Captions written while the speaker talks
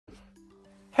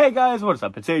Hey guys, what's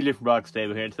up? It's AJ from Rock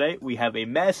Stable here, and today we have a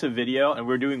massive video, and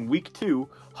we're doing Week 2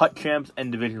 Hut Champs and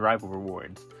Division Rival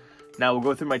Rewards. Now, we'll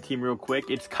go through my team real quick.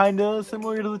 It's kind of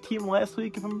similar to the team last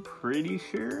week, if I'm pretty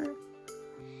sure.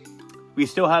 We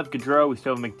still have Gaudreau, we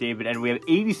still have McDavid, and we have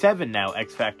 87 now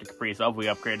X-Factor Kaprizov. We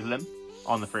upgraded them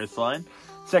on the first line.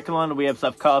 Second line, we have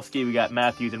Slavkovsky, we got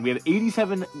Matthews, and we have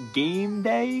 87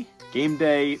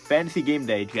 Fantasy Game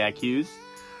Day Jack Hughes.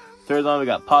 Third line, we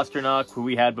got Pasternak, who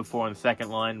we had before on the second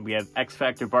line. We have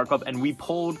X-Factor Barkov, and we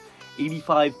pulled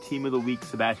 85 Team of the Week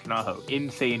Sebastian Aho.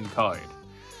 Insane card.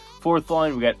 Fourth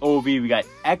line, we got Ovi, we got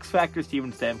X-Factor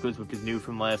Steven Stamkos, which is new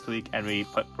from last week, and we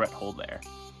put Brett Hull there.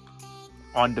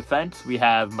 On defense, we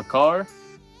have Makar,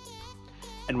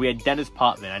 and we had Dennis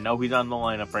Potvin. I know he's on the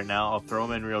lineup right now. I'll throw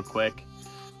him in real quick.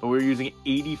 But we're using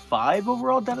 85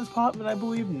 overall Dennis Potvin, I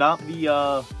believe. Not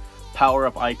the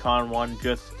power-up icon one,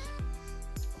 just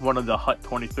one of the Hut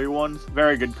 23 ones.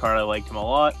 Very good card. I liked him a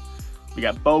lot. We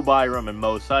got Bo Byram and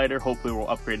Mo Sider. Hopefully we'll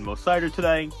upgrade Mo Sider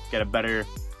today. Get a better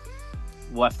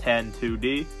left-hand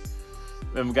 2D.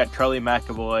 And we got Charlie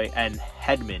McAvoy and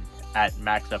Hedman at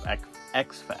maxed up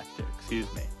X Factor.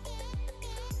 Excuse me.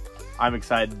 I'm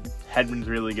excited. Hedman's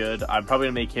really good. I'm probably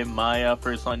going to make him my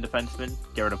first-line defenseman.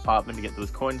 Get rid of Potvin to get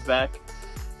those coins back.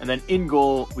 And then in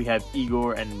goal, we have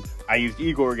Igor, and I used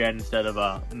Igor again instead of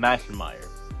Maschenmeyer.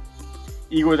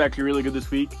 Igor's actually really good this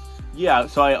week. Yeah,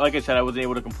 so like I said, I wasn't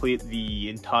able to complete the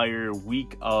entire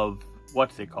week of,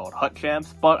 Hut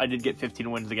Champs, but I did get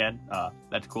 15 wins again.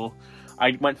 That's cool.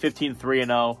 I went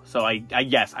 15-3-0, so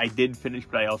yes, I did finish,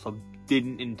 but I also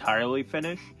didn't entirely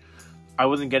finish. I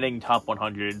wasn't getting top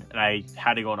 100, and I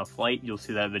had to go on a flight. You'll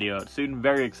see that video soon.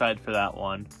 Very excited for that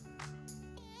one.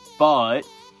 But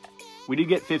we did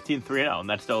get 15-3-0, and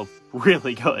that's still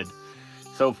really good.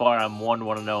 So far, I'm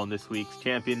 1-1-0 in this week's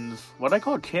Champions... What I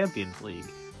call Champions League.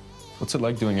 What's it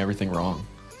like doing everything wrong?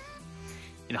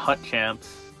 In Hut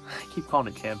Champs. I keep calling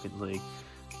it Champions League.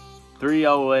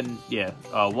 3-0 and... Yeah,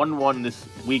 1-1 this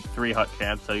week 3 Hut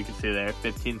Champs, so you can see there.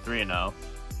 15-3-0.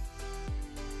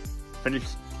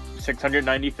 Finished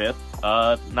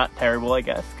 695th. Not terrible, I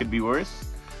guess. Could be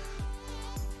worse.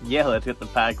 Yeah, let's get the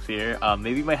packs here.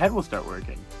 Maybe my head will start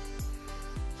working.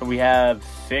 So we have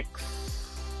 6...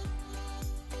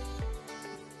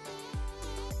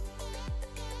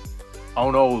 Oh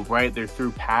no, right, they're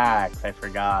through packs. I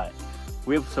forgot.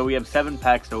 We have 7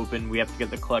 packs to open. We have to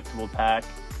get the collectible pack,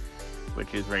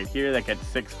 which is right here. That gets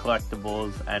 6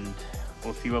 collectibles, and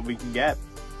we'll see what we can get.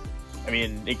 I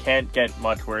mean, it can't get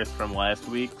much worse from last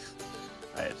week's.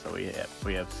 Alright, so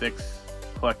we have 6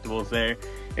 collectibles there.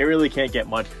 It really can't get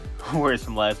much worse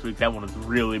from last week. That one was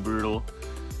really brutal.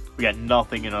 We got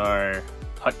nothing in our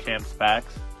Hut Champs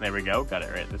packs. There we go. Got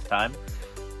it right this time.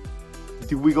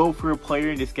 Do we go for a player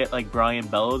and just get like Brian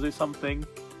Bellows or something?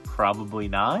 Probably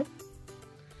not.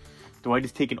 Do I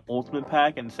just take an ultimate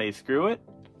pack and say screw it?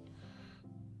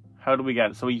 How do we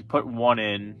get it? So we put 1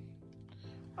 in.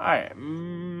 Alright.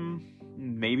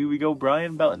 Maybe we go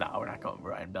Brian Bellows. No, we're not going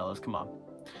Brian Bellows. Come on.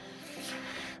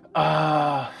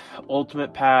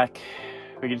 Ultimate pack.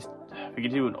 We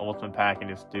could do an ultimate pack and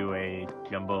just do a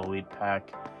Jumbo Elite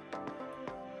pack.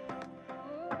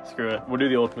 Screw it. We'll do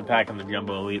the ultimate pack and the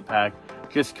Jumbo Elite pack.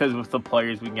 Just because with the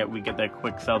players we get that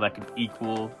quick sell that could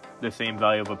equal the same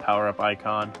value of a power-up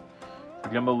icon.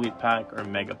 Jumbo Elite pack or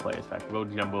Mega Players pack. We'll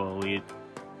go Jumbo Elite.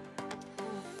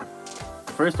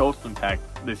 First ultimate pack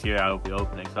this year I will be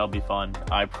opening, so that'll be fun.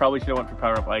 I probably should have went for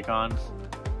power-up icons,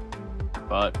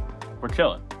 but we're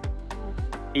chilling.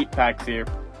 8 packs here.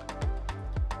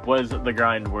 Was the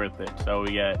grind worth it? So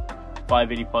we get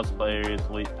 580 plus players,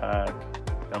 Elite pack,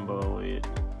 Jumbo Elite.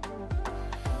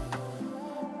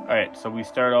 Alright, so we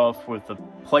start off with the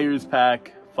players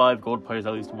pack. 5 gold players,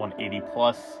 at least 180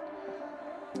 plus.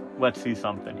 Let's see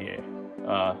something here.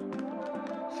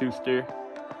 Schuster,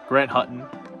 Grant Hutton,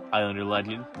 Islander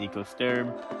legend, Nico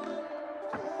Sturm,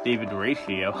 David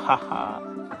Ratio, haha.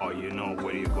 Oh, you know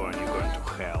where you're going to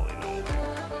hell, you know.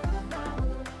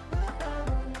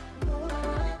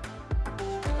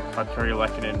 Arturi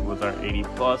Lehkonen was our 80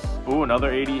 plus. Ooh,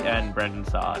 another 80, and Brendan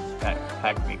Saad. That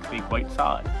pack makes me quite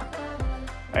sad.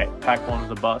 Alright, pack 1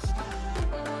 was a bust.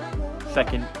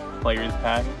 Second players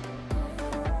pack.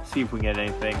 See if we can get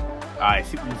anything. I'm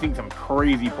seeing some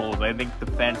crazy pulls. I think the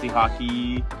fantasy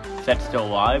hockey set's still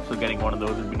alive, so getting one of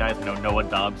those would be nice. I know Noah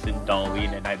Dobson,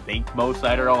 Darlene, and I think Mo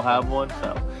Sider all have one,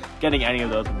 so getting any of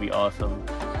those would be awesome.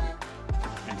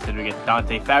 Instead we get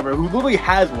Dante Fabro, who literally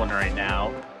has one right now.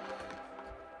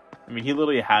 I mean, he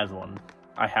literally has one.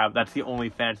 That's the only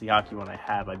fantasy hockey one I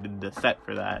have. I did the set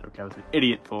for that, which I was an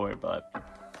idiot for, but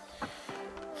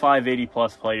 580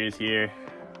 plus players here.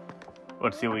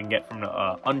 Let's see what we can get from the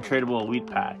untradeable elite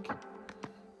pack.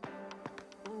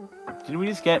 Didn't we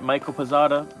just get Michael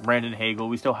Pizzata, Brandon Hagel?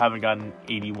 We still haven't gotten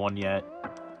 81 yet.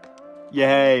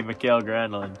 Yay, Mikael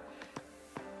Granlund.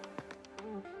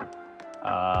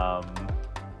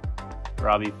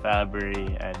 Robbie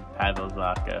Fabry and Pavel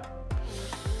Zacha.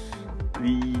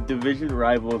 The division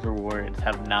rivals rewards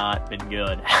have not been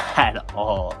good at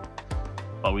all.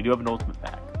 But we do have an ultimate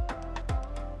pack.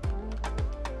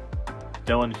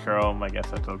 Dylan Strome, I guess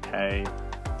that's okay.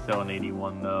 Still an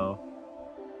 81 though.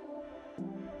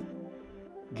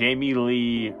 Jamie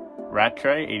Lee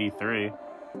Rattray, 83.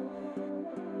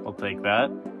 I'll take that.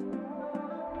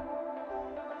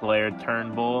 Blair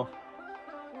Turnbull.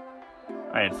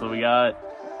 Alright, so we got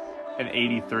an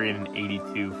 83 and an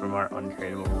 82 from our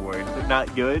untradeable rewards. It's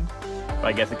not good, but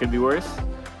I guess it could be worse.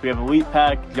 We have Elite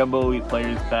Pack, Jumbo Elite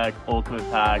Players Pack, Ultimate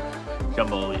Pack,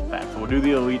 Jumbo Elite Pack. So we'll do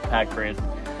the Elite Pack first.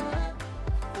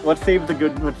 Let's save the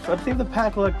good. Let's save the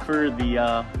pack luck for the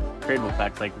tradable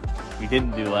packs like we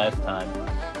didn't do last time.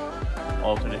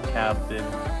 Alternate captain,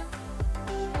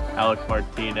 Alec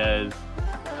Martinez,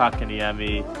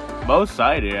 Kakaniemi, Mo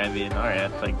Seider. I mean, all right,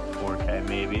 that's like 4K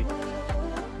maybe.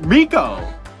 Mikko.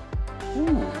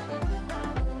 Ooh,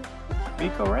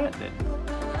 Mikko Rantanen.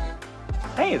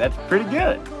 Hey, that's pretty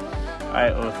good. All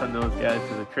right, we'll send those guys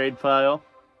to the trade pile.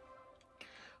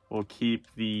 We'll keep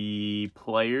the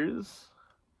players,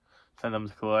 send them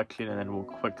to collection, and then we'll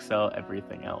quick sell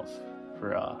everything else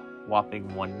for a whopping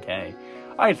 1K.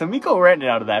 Alright, so Mikko Rantanen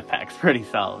out of that pack's pretty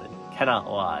solid. Cannot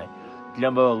lie.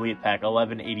 Jumbo Elite Pack,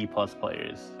 11 80 plus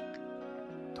players.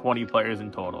 20 players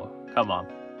in total. Come on.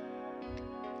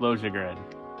 Lojegren.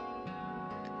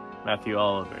 Matthew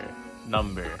Oliver.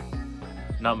 Number.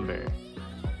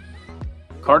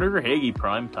 Carter Verhaeghe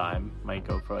prime time. Might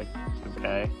go for like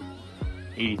 2K.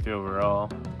 83 overall.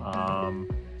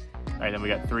 Alright, then we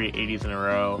got 3 80s in a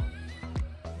row.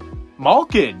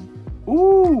 Malkin!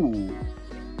 Ooh,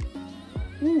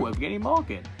 Evgeny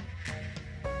Malkin.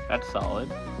 That's solid.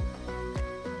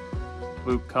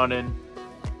 Luke Cunnin.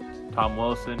 Tom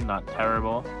Wilson, not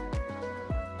terrible.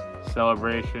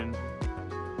 Celebration.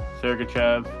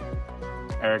 Sergachev.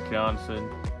 Eric Johnson.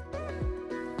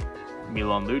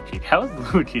 Milan Lucic. How is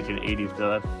Lucic in 80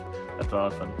 still? That's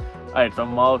awesome. Alright, so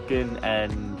Malkin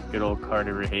and good old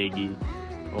Carter Verhaeghe.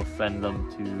 We'll send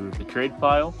them to the trade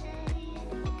pile.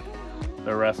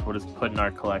 The rest we'll just put in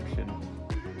our collection.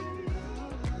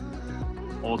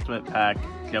 Ultimate Pack,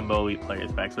 Jumbo Elite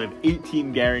Players Pack. So we have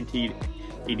 18 guaranteed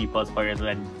 80 plus players and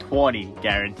then 20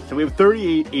 guaranteed. So we have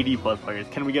 38 80 plus players.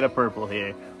 Can we get a purple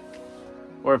here?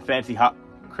 Or a fancy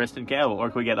Kristen Campbell? Or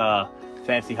can we get a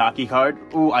fancy hockey card?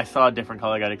 Ooh, I saw a different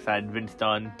color, got excited. Vince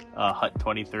Dunn, Hut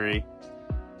 23.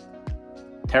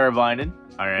 Teravainen,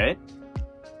 alright.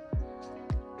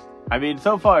 I mean,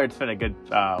 so far it's been a good,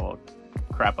 well,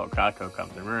 Crapo Kako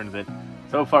comes and ruins it.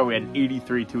 So far we had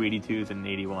 83, 282s, and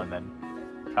 81 then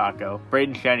Kako.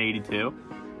 Braden Shen, 82.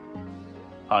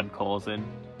 Pod Colson.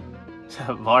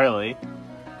 Varley.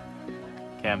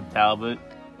 Cam Talbot.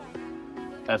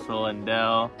 Essel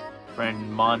Lindell.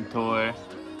 Brandon Montour.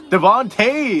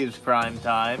 Devontae's prime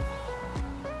time.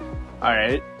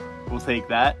 Alright, we'll take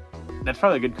that. That's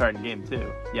probably a good card in game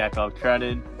too. Yakov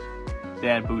Trenin.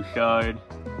 Dan Bouchard.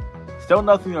 Still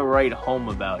nothing to write home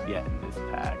about yet in this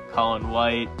pack. Colin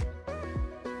White.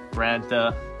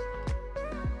 Ranta.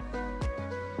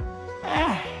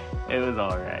 It was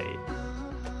alright.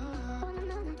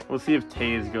 We'll see if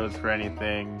Taze goes for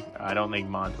anything. I don't think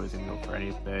Montour's gonna go for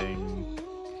anything.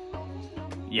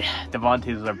 Yeah,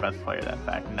 Devontae's is our best player that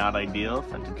pack. Not ideal.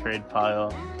 Sent to trade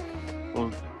pile.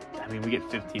 I mean, we get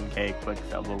 15K quick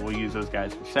sell, but we'll use those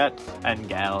guys for sets and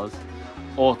gals.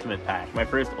 Ultimate pack. My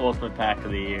first ultimate pack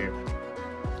of the year.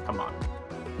 Come on.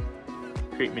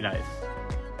 Treat me nice.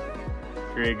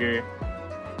 Krieger.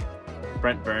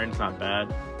 Brent Burns, not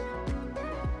bad.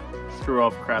 Screw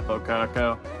off Crapo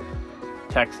Kako.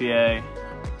 Texier.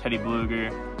 Teddy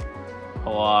Bluger.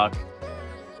 Halak.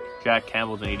 Jack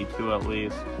Campbell's an 82 at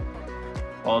least.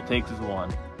 All it takes is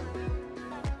one.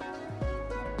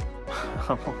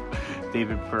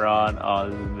 David Perron. Oh,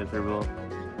 this is miserable.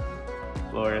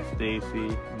 Laura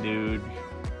Stacy. Nude.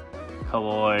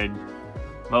 Kaloid.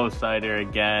 Mo Seider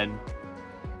again.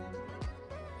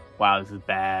 Wow, this is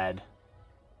bad.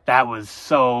 That was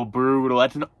so brutal.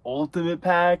 That's an ultimate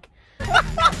pack.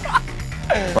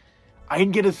 I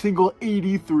didn't get a single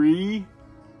 83.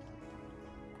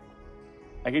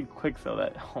 I could quick sell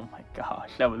that. Oh my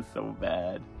gosh, that was so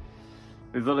bad.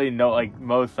 There's literally no, like,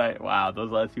 Mo Seider. Wow,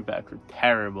 those last two packs were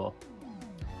terrible.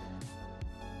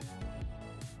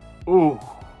 Ooh.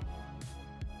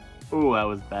 Ooh, that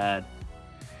was bad.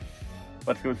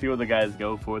 Let's go see what the guys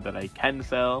go for that I can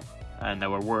sell and that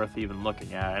were worth even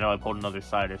looking at. I know I pulled another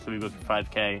cider, so we go for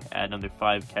 5k, add another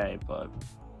 5k, but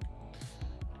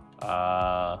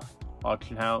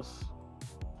auction house.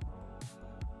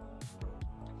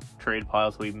 Trade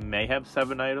piles, we may have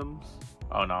 7 items.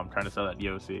 Oh no, I'm trying to sell that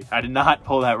Yossi. I did not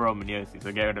pull that Roman Yossi,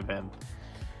 so get rid of him.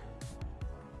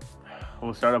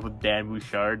 We'll start off with Dan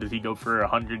Bouchard. Does he go for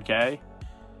 100k?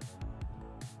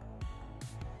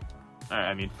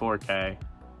 I mean 4k.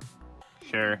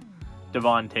 Sure.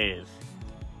 Devon Tays.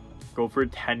 Go for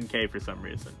 10k for some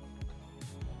reason.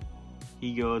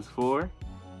 He goes for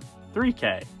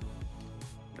 3k.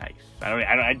 Nice.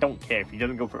 I don't care. If he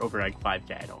doesn't go for over like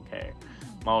 5k, I don't care.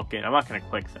 Malkin, I'm not going to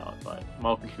quick sell it, but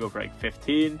Malkin should go for like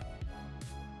 15.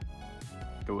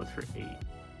 Goes for 8.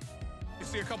 You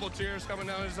see a couple of tears coming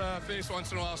down his face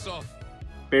once in a while, so.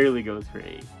 Barely goes for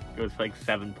 8. Goes for like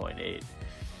 7.8.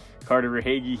 Carter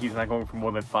Verhaeghe, he's not going for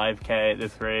more than 5k at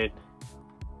this rate.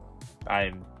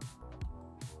 I'm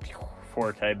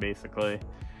 4k basically.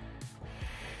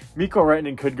 Mikko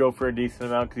Rantanen could go for a decent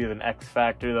amount because he has an X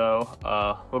factor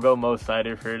though. We'll go Mo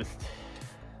Seider first.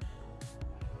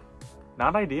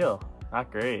 Not ideal.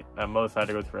 Not great. Mo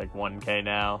Seider goes for like 1k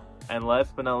now. And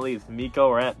last but not least,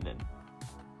 Mikko Rantanen.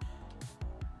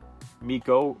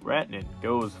 Mikko Rantanen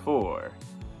goes for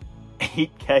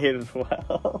 8k as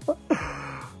well.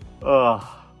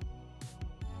 Oh,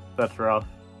 that's rough.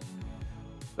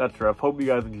 That's rough. Hope you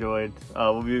guys enjoyed.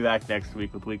 We'll be back next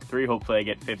week with week 3. Hopefully I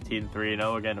get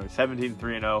 15-3-0 again, or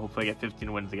 17-3-0. Hopefully I get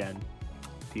 15 wins again.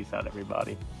 Peace out,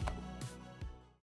 everybody.